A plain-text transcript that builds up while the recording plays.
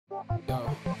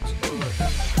Yo, let's do it.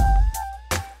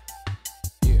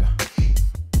 Yeah.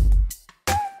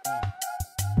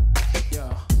 Yo,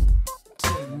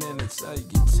 10 minutes of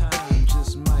your time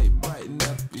just might brighten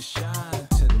up your shine.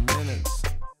 10 minutes.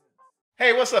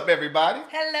 Hey, what's up, everybody?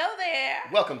 Hello there.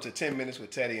 Welcome to 10 Minutes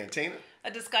with Teddy and Tina. A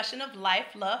discussion of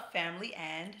life, love, family,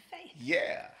 and faith.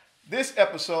 Yeah. This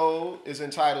episode is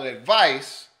entitled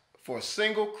Advice for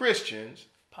Single Christians,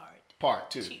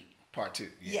 Part 2. Part 2.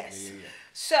 Yeah, Yes. Yeah.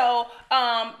 So,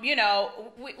 we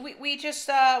just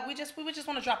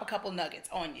want to drop a couple nuggets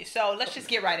on you. So let's just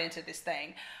get right into this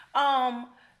thing. Y'all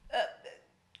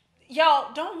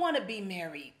don't want to be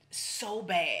married so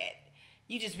bad.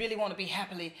 You just really want to be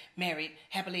happily married,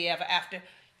 happily ever after,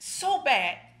 so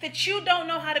bad that you don't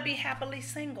know how to be happily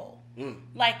single.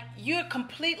 Like you're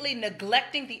completely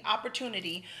neglecting the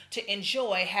opportunity to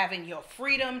enjoy having your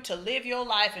freedom to live your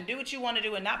life and do what you want to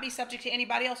do and not be subject to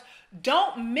anybody else.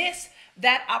 Don't miss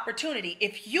that opportunity.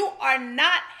 If you are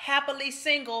not happily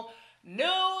single,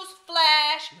 news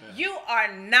flash, you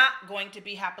are not going to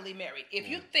be happily married. If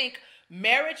you think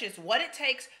marriage is what it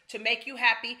takes to make you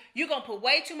happy, you're going to put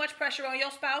way too much pressure on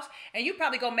your spouse, and you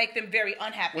probably going to make them very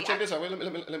unhappy. Well, check this out. Let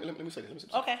me say this.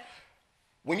 Okay.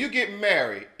 When you get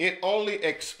married, it only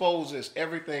exposes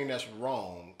everything that's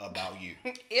wrong about you.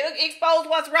 It'll expose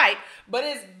what's right, but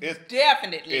it's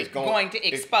definitely going to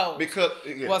expose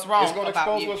what's wrong about you. It's going to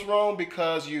expose what's wrong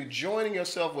because you're joining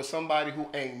yourself with somebody who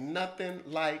ain't nothing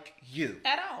like you.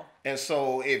 At all. And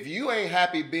so if you ain't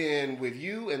happy being with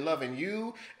you and loving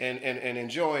you and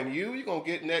enjoying you, you're going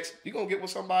to get with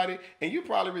somebody and you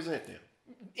probably resent them.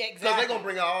 Exactly. Because they're going to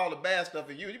bring out all the bad stuff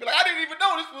in you. You'll be like, I didn't even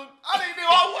know this was, I didn't even know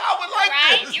I would like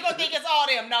right? this. You're going to think it's all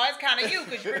them. No, it's kind of you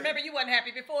because you remember you wasn't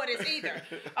happy before this either.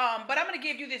 But I'm going to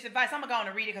give you this advice. I'm going to go on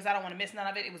and read it because I don't want to miss none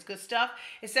of it. It was good stuff.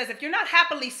 It says, if you're not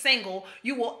happily single,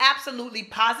 you will absolutely,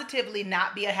 positively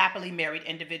not be a happily married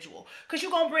individual. Because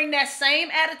you're going to bring that same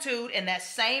attitude and that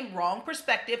same wrong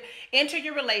perspective into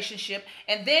your relationship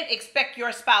and then expect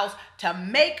your spouse to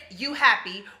make you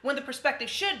happy when the perspective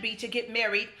should be to get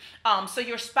married so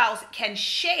your spouse can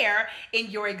share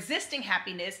in your existing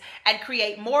happiness and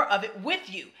create more of it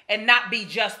with you and not be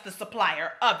just the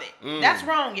supplier of it. That's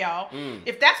wrong, y'all.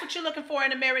 If that's what you're looking for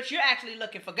in a marriage, you're actually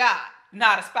looking for God,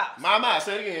 not a spouse. My,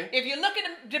 say it again. If you're looking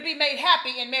to be made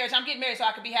happy in marriage, I'm getting married so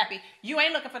I can be happy. You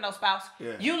ain't looking for no spouse.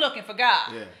 Yeah. You looking for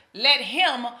God. Yeah. Let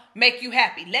him make you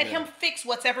happy. Let him fix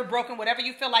what's ever broken, whatever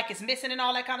you feel like is missing and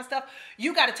all that kind of stuff.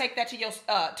 You got to take that to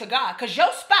God because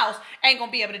your spouse ain't going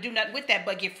to be able to do nothing with that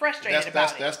but get frustrated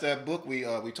about it. That's that book we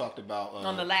talked about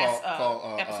on the last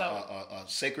episode.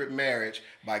 Sacred Marriage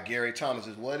by Gary Thomas.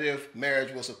 Is what if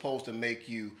marriage was supposed to make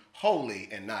you holy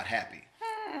and not happy?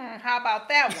 How about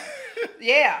that one?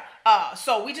 Yeah.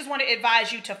 So we just want to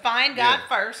advise you to find God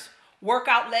first. Work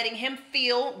out letting him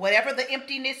feel whatever the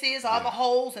emptiness is, all the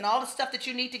holes and all the stuff that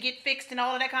you need to get fixed and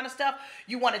all of that kind of stuff.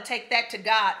 You want to take that to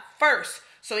God first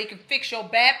so he can fix your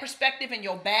bad perspective and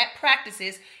your bad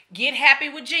practices. Get happy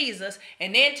with Jesus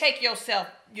and then take yourself,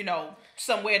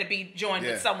 somewhere to be joined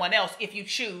with someone else if you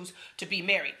choose to be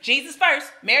married. Jesus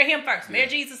first. Marry him first. Marry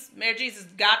Jesus,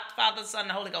 God, Father, Son,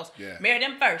 and the Holy Ghost. Yeah. Marry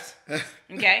them first.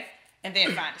 Okay? And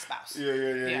then find a spouse.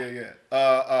 Yeah.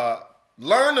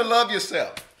 Learn to love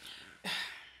yourself.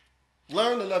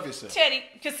 Learn to love yourself. Teddy,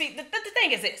 because see, the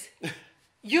thing is this.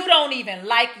 You don't even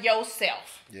like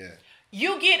yourself. Yeah.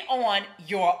 You get on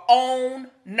your own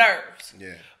nerves.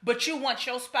 Yeah. But you want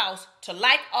your spouse to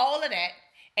like all of that.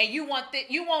 And you want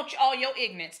all your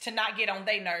ignorance to not get on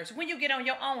their nerves when you get on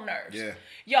your own nerves. Yeah.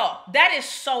 Y'all, that is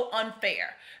so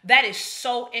unfair. That is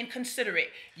so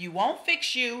inconsiderate. You won't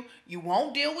fix you. You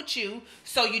won't deal with you.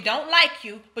 So you don't like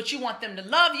you, but you want them to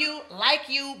love you, like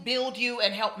you, build you,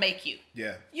 and help make you.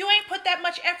 Yeah. You ain't put that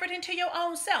much effort into your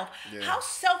own self. Yeah. How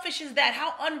selfish is that?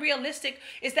 How unrealistic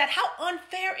is that? How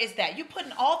unfair is that? You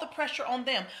putting all the pressure on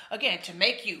them, again, to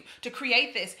make you, to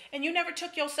create this, and you never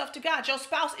took yourself to God. Your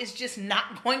spouse is just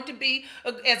not going to be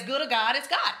as good a God as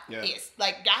God is.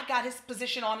 Like, God got his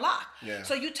position on lock. Yeah.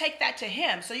 So you take that to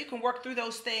him so you can work through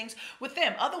those things with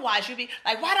them. Otherwise, you'll be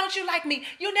like, why don't you like me?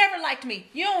 You never liked me.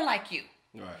 You don't like you.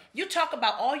 Right. You talk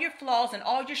about all your flaws and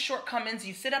all your shortcomings.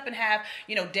 You sit up and have,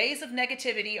 days of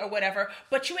negativity or whatever,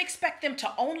 but you expect them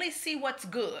to only see what's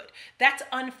good. That's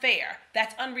unfair.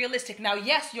 That's unrealistic. Now,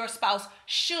 yes, your spouse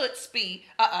should see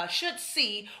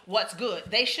what's good.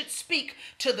 They should speak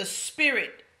to the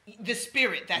spirit the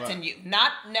spirit that's in you,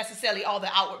 not necessarily all the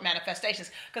outward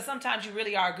manifestations. Because sometimes you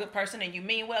really are a good person and you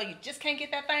mean well, you just can't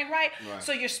get that thing right.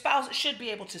 So your spouse should be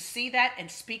able to see that and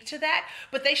speak to that,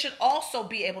 but they should also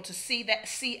be able to see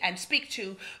and speak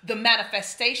to the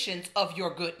manifestations of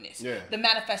your goodness, the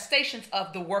manifestations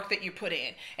of the work that you put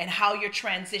in and how you're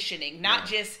transitioning. Not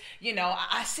just,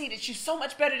 I see that you're so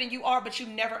much better than you are, but you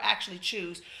never actually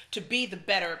choose to be the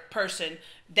better person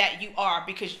that you are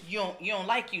because you don't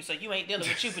like you, so you ain't dealing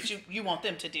with you, but you want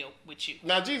them to deal with you.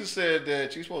 Now, Jesus said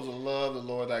that you're supposed to love the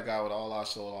Lord thy God with all our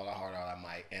soul, all our heart, all our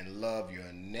might, and love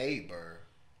your neighbor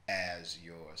as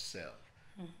yourself.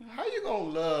 How you gonna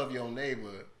love your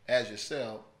neighbor as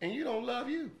yourself and you don't love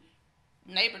you?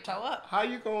 Neighbor toe up. How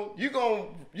you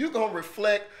gonna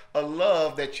reflect a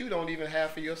love that you don't even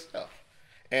have for yourself?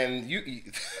 And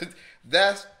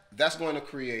that's going to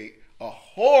create a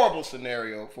horrible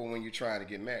scenario for when you're trying to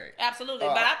get married. Absolutely.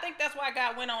 But I think that's why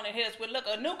God went on and hit us with, look,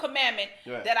 a new commandment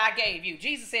that I gave you.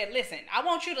 Jesus said, listen, I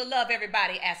want you to love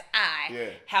everybody as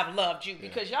I have loved you.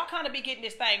 Because y'all kind of be getting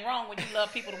this thing wrong when you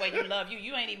love people the way you love you.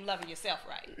 You ain't even loving yourself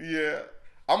right. Yeah.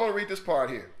 I'm going to read this part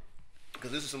here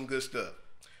because this is some good stuff.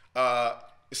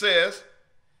 It says,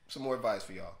 some more advice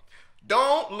for y'all.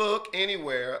 Don't look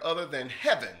anywhere other than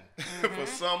heaven for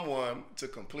someone to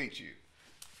complete you.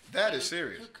 That is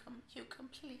serious. You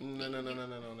complete.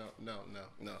 No.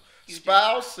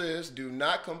 Spouses do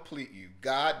not complete you.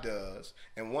 God does.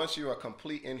 And once you are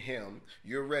complete in him,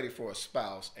 you're ready for a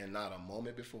spouse and not a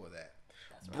moment before that.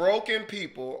 Right. Broken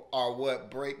people are what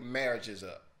break marriages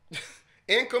up.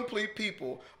 Incomplete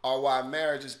people are why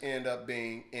marriages end up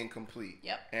being incomplete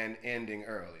and ending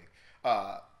early.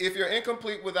 If you're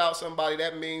incomplete without somebody,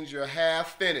 that means you're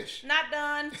half finished. Not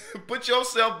done. Put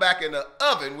yourself back in the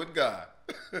oven with God.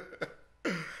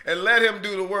 And let him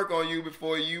do the work on you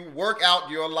before you work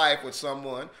out your life with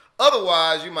someone.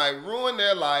 Otherwise, you might ruin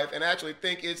their life and actually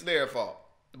think it's their fault.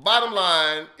 The bottom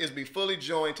line is be fully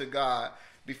joined to God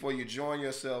before you join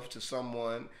yourself to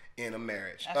someone in a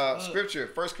marriage. Scripture,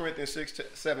 1 Corinthians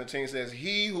 6:17 says,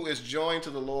 he who is joined to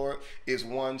the Lord is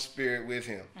one spirit with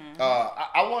him.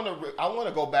 I want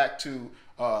to go back to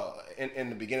in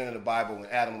the beginning of the Bible when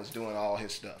Adam was doing all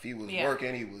his stuff. He was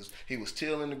working, he was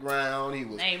tilling the ground, he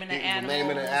was naming the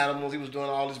animals, he was doing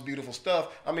all this beautiful stuff.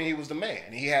 I mean, he was the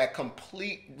man. He had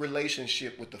complete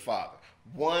relationship with the Father.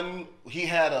 He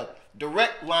had a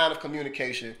direct line of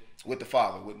communication with the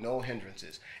Father with no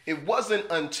hindrances. It wasn't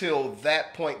until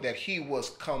that point that he was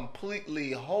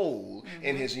completely whole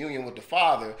in his union with the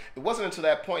Father. It wasn't until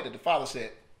that point that the Father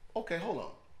said, okay, hold on.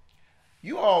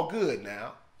 You all good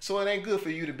now. So it ain't good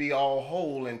for you to be all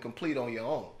whole and complete on your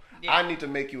own. I need to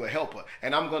make you a helper.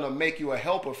 And I'm going to make you a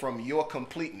helper from your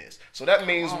completeness. So that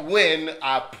means when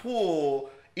I pull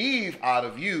Eve out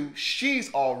of you,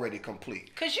 she's already complete.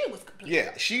 Because you was complete.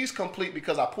 Yeah, she's complete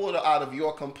because I pulled her out of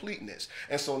your completeness.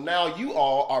 And so now you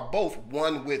all are both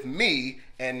one with me,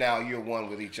 and now you're one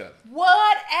with each other.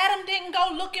 What? Adam didn't go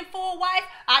looking for a wife?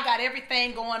 I got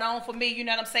everything going on for me. You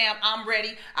know what I'm saying? I'm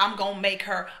ready. I'm going to make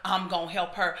her. I'm going to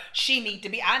help her. I need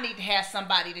to have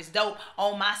somebody that's dope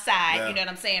on my side. You know what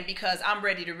I'm saying? Because I'm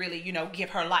ready to really, give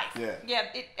her life.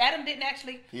 Adam didn't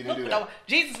actually look at her.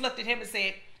 Jesus looked at him and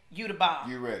said, you the bomb.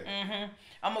 You ready.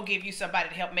 I'm going to give you somebody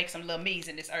to help make some little me's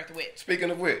in this earth with. Speaking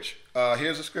of which,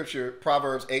 here's a scripture,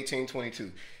 Proverbs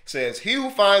 18:22. It says, he who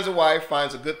finds a wife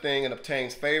finds a good thing and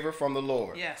obtains favor from the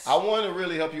Lord. Yes. I want to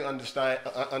really help you understand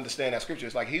that scripture.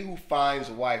 It's like he who finds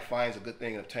a wife finds a good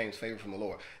thing and obtains favor from the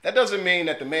Lord. That doesn't mean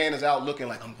that the man is out looking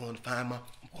like, I'm going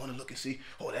to look and see,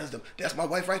 that's my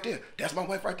wife right there. That's my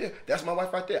wife right there. That's my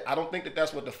wife right there. I don't think that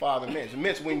that's what the Father meant. It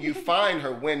meant when you find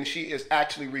her, when she is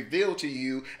actually revealed to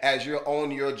you as you're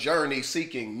on your journey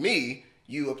seeking me,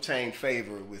 you obtain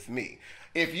favor with me.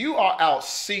 If you are out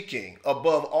seeking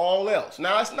above all else,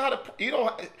 now it's not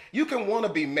you can want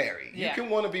to be married. You can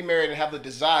want to be married and have the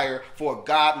desire for a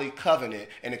godly covenant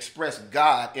and express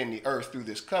God in the earth through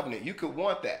this covenant. You could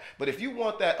want that. But if you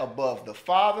want that above the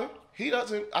Father,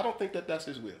 I don't think that that's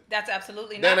his will. That's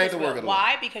absolutely not his will.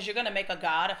 Why? Because you're going to make a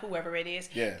God of whoever it is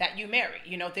that you marry.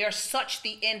 They're such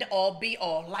the end all be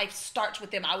all. Life starts with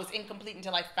them. I was incomplete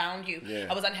until I found you.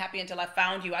 I was unhappy until I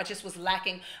found you. I just was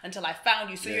lacking until I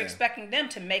found you. So you're expecting them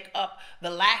to make up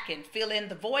the lack and fill in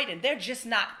the void, and they're just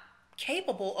not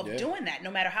capable of doing that, no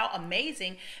matter how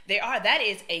amazing they are. That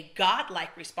is a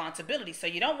godlike responsibility. So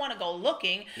you don't want to go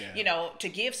looking, to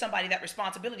give somebody that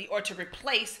responsibility or to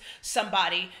replace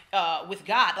somebody with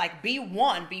God. Like, be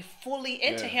one, be fully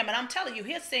into him. And I'm telling you,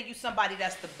 he'll send you somebody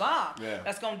that's the bomb,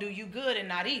 that's going to do you good and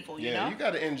not evil, you know? You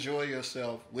got to enjoy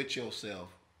yourself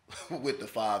with the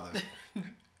Father,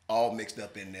 all mixed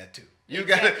up in there too. You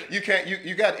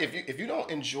got if you don't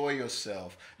enjoy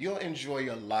yourself, you'll enjoy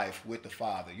your life with the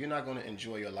Father. You're not going to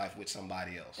enjoy your life with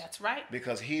somebody else. That's right.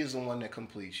 Because He is the one that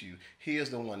completes you. He is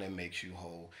the one that makes you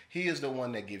whole. He is the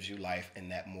one that gives you life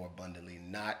and that more abundantly,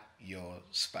 not your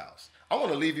spouse. I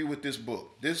want to leave you with this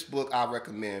book. This book I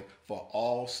recommend for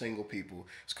all single people.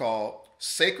 It's called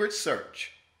Sacred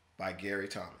Search by Gary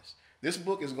Thomas. This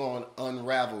book is going to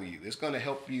unravel you. It's going to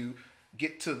help you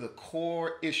get to the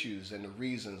core issues and the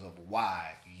reasons of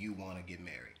why you want to get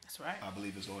married. That's right. I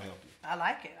believe it's going to help you. I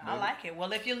like it. I like it.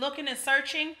 Well, if you're looking and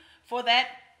searching for that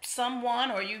someone,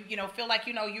 or you feel like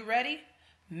you're ready,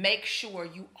 make sure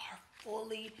you are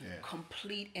fully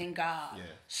complete in God,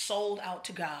 sold out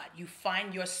to God. You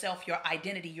find yourself, your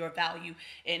identity, your value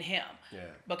in Him. Yeah.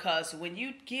 Because when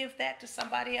you give that to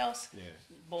somebody else,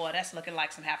 boy, that's looking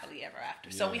like some happily ever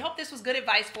after. So we hope this was good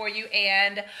advice for you.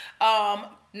 And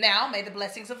now may the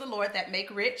blessings of the Lord that make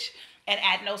rich and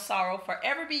add no sorrow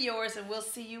forever be yours. And we'll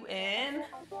see you in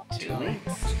 2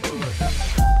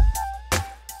 weeks.